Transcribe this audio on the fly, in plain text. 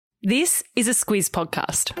This is a Squiz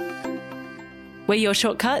podcast. We're your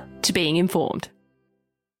shortcut to being informed.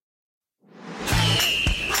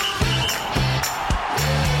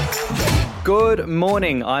 Good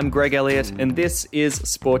morning, I'm Greg Elliott and this is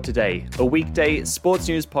Sport Today, a weekday sports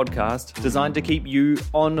news podcast designed to keep you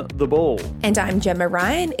on the ball. And I'm Gemma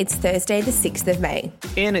Ryan. It's Thursday the 6th of May.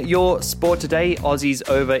 In your Sport Today, Aussies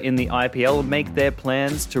over in the IPL make their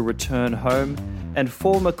plans to return home, and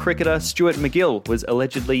former cricketer Stuart MacGill was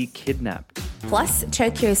allegedly kidnapped. Plus,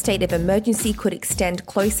 Tokyo's state of emergency could extend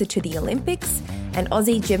closer to the Olympics, and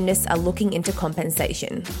Aussie gymnasts are looking into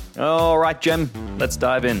compensation. All right, Gem, let's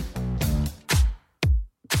dive in.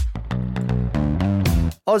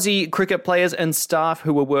 Aussie cricket players and staff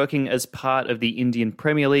who were working as part of the Indian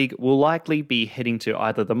Premier League will likely be heading to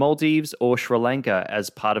either the Maldives or Sri Lanka as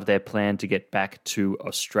part of their plan to get back to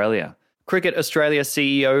Australia. Cricket Australia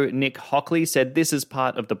CEO Nick Hockley said this is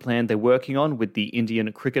part of the plan they're working on with the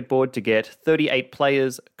Indian Cricket Board to get 38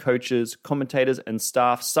 players, coaches, commentators and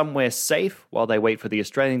staff somewhere safe while they wait for the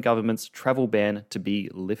Australian government's travel ban to be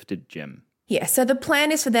lifted, Gem. Yeah, so the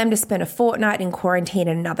plan is for them to spend a fortnight in quarantine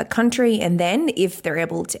in another country, and then, if they're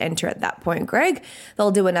able to enter at that point, Greg,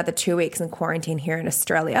 they'll do another 2 weeks in quarantine here in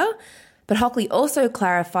Australia. But Hockley also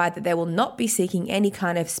clarified that they will not be seeking any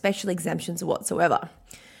kind of special exemptions whatsoever.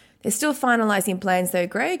 They're still finalising plans though,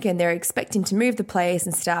 Greg, and they're expecting to move the players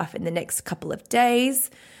and staff in the next couple of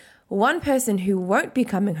days. One person who won't be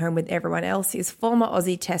coming home with everyone else is former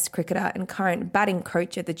Aussie Test cricketer and current batting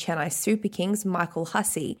coach of the Chennai Super Kings, Michael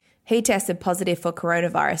Hussey. He tested positive for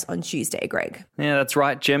coronavirus on Tuesday, Greg. Yeah, that's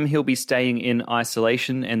right, Jim. He'll be staying in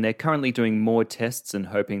isolation and they're currently doing more tests and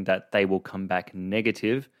hoping that they will come back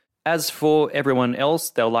negative. As for everyone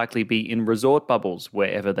else, they'll likely be in resort bubbles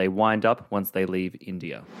wherever they wind up once they leave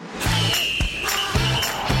India.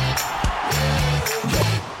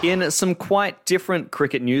 In some quite different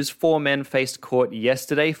cricket news, 4 men faced court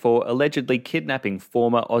yesterday for allegedly kidnapping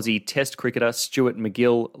former Aussie Test cricketer Stuart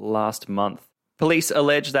MacGill last month. Police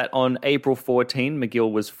allege that on April 14,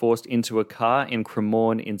 MacGill was forced into a car in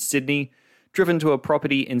Cremorne in Sydney, driven to a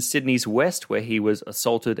property in Sydney's west where he was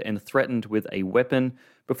assaulted and threatened with a weapon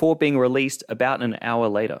before being released about an hour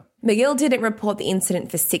later. MacGill didn't report the incident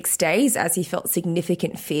for 6 days as he felt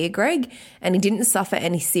significant fear, Greg, and he didn't suffer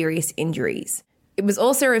any serious injuries. It was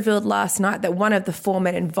also revealed last night that one of the 4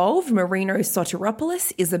 men involved, Marino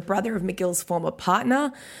Soteropoulos, is the brother of MacGill's former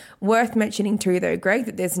partner. Worth mentioning too, though, Greg,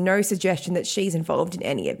 that there's no suggestion that she's involved in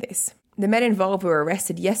any of this. The men involved were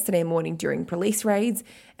arrested yesterday morning during police raids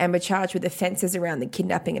and were charged with offences around the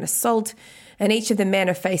kidnapping and assault, and each of the men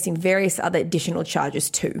are facing various other additional charges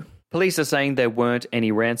too. Police are saying there weren't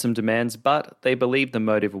any ransom demands, but they believe the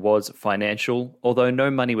motive was financial, although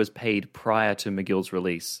no money was paid prior to MacGill's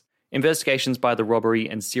release. Investigations by the Robbery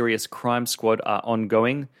and Serious Crime Squad are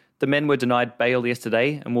ongoing. The men were denied bail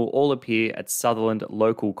yesterday and will all appear at Sutherland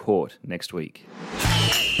Local Court next week.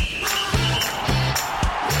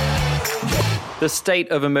 The state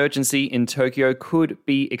of emergency in Tokyo could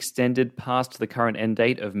be extended past the current end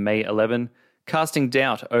date of May 11, casting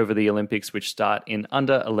doubt over the Olympics, which start in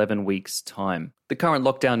under 11 weeks' time. The current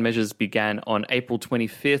lockdown measures began on April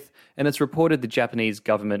 25th, and it's reported the Japanese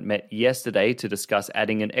government met yesterday to discuss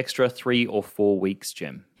adding an extra 3 or 4 weeks,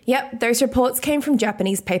 Jim. Yep, those reports came from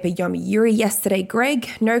Japanese paper Yomiuri yesterday, Greg.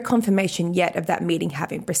 No confirmation yet of that meeting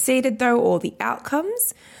having proceeded, though, or the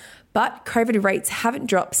outcomes. But COVID rates haven't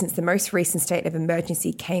dropped since the most recent state of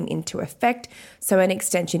emergency came into effect, so an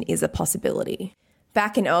extension is a possibility.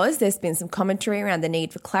 Back in Oz, there's been some commentary around the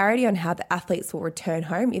need for clarity on how the athletes will return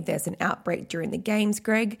home if there's an outbreak during the Games,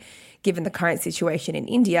 Greg, given the current situation in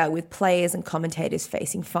India with players and commentators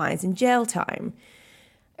facing fines and jail time.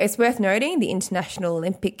 It's worth noting the International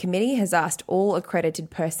Olympic Committee has asked all accredited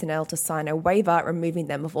personnel to sign a waiver removing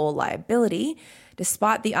them of all liability,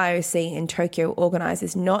 despite the IOC and Tokyo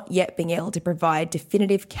organisers not yet being able to provide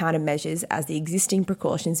definitive countermeasures as the existing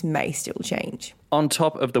precautions may still change. On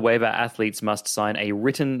top of the waiver, athletes must sign a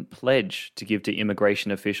written pledge to give to immigration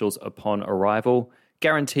officials upon arrival,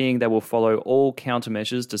 guaranteeing they will follow all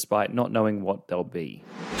countermeasures despite not knowing what they'll be.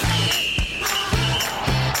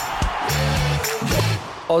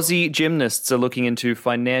 Aussie gymnasts are looking into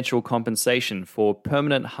financial compensation for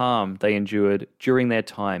permanent harm they endured during their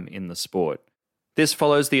time in the sport. This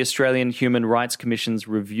follows the Australian Human Rights Commission's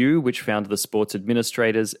review, which found the sport's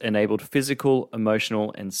administrators enabled physical,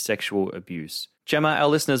 emotional and sexual abuse. Gemma, our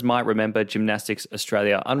listeners might remember Gymnastics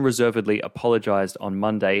Australia unreservedly apologised on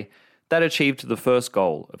Monday. That achieved the first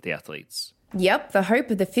goal of the athletes. Yep, the hope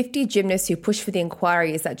of the 50 gymnasts who pushed for the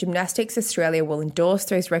inquiry is that Gymnastics Australia will endorse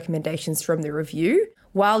those recommendations from the review.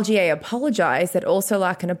 While GA apologised, they'd also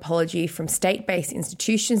like an apology from state-based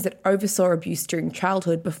institutions that oversaw abuse during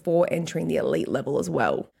childhood before entering the elite level as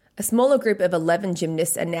well. A smaller group of 11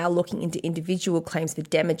 gymnasts are now looking into individual claims for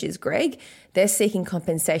damages, Greg. They're seeking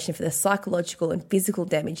compensation for the psychological and physical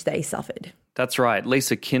damage they suffered. That's right.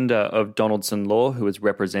 Lisa Kinder of Donaldson Law, who is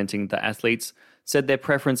representing the athletes, said their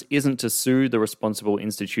preference isn't to sue the responsible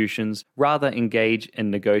institutions, rather engage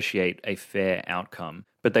and negotiate a fair outcome.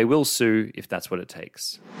 But they will sue if that's what it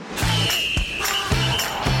takes.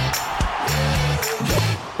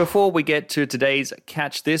 Before we get to today's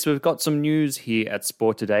Catch This, we've got some news here at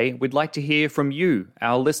Sport Today. We'd like to hear from you,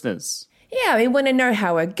 our listeners. Yeah, we want to know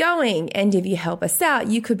how we're going, and if you help us out,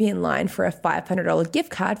 you could be in line for a $500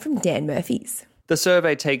 gift card from Dan Murphy's. The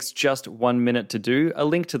survey takes just 1 minute to do. A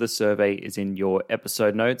link to the survey is in your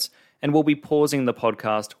episode notes, and we'll be pausing the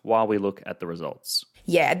podcast while we look at the results.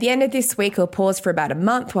 Yeah, at the end of this week, we'll pause for about a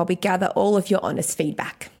month while we gather all of your honest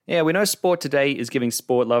feedback. Yeah, we know Sport Today is giving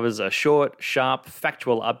sport lovers a short, sharp,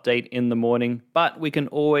 factual update in the morning, but we can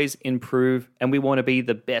always improve, and we want to be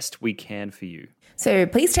the best we can for you. So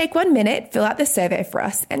please take 1 minute, fill out the survey for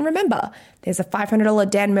us, and remember, there's a $500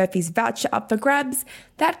 Dan Murphy's voucher up for grabs.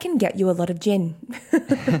 That can get you a lot of gin.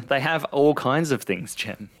 They have all kinds of things,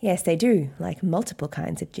 Jen. Yes, they do, like multiple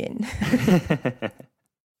kinds of gin.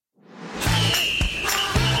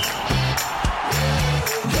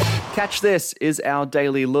 Catch This is our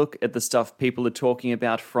daily look at the stuff people are talking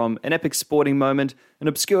about, from an epic sporting moment, an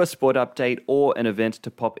obscure sport update, or an event to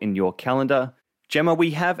pop in your calendar. Gemma,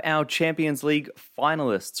 we have our Champions League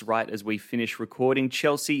finalists right as we finish recording.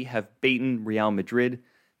 Chelsea have beaten Real Madrid.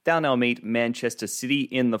 They'll now meet Manchester City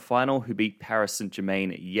in the final, who beat Paris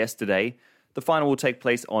Saint-Germain yesterday. The final will take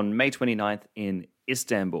place on May 29th in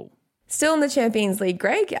Istanbul. Still in the Champions League,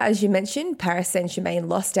 Greg, as you mentioned, Paris Saint-Germain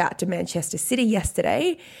lost out to Manchester City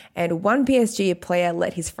yesterday, and one PSG player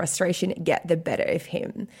let his frustration get the better of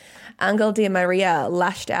him. Angel Di Maria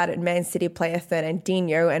lashed out at Man City player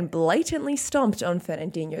Fernandinho and blatantly stomped on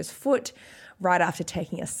Fernandinho's foot right after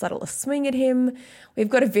taking a subtle swing at him. We've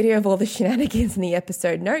got a video of all the shenanigans in the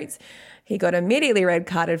episode notes. He got immediately red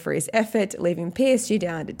carded for his effort, leaving PSG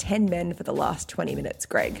down to 10 men for the last 20 minutes,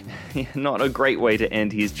 Greg. Not a great way to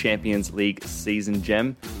end his Champions League season,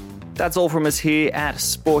 Gem. That's all from us here at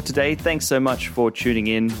Sport Today. Thanks so much for tuning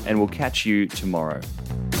in, and we'll catch you tomorrow.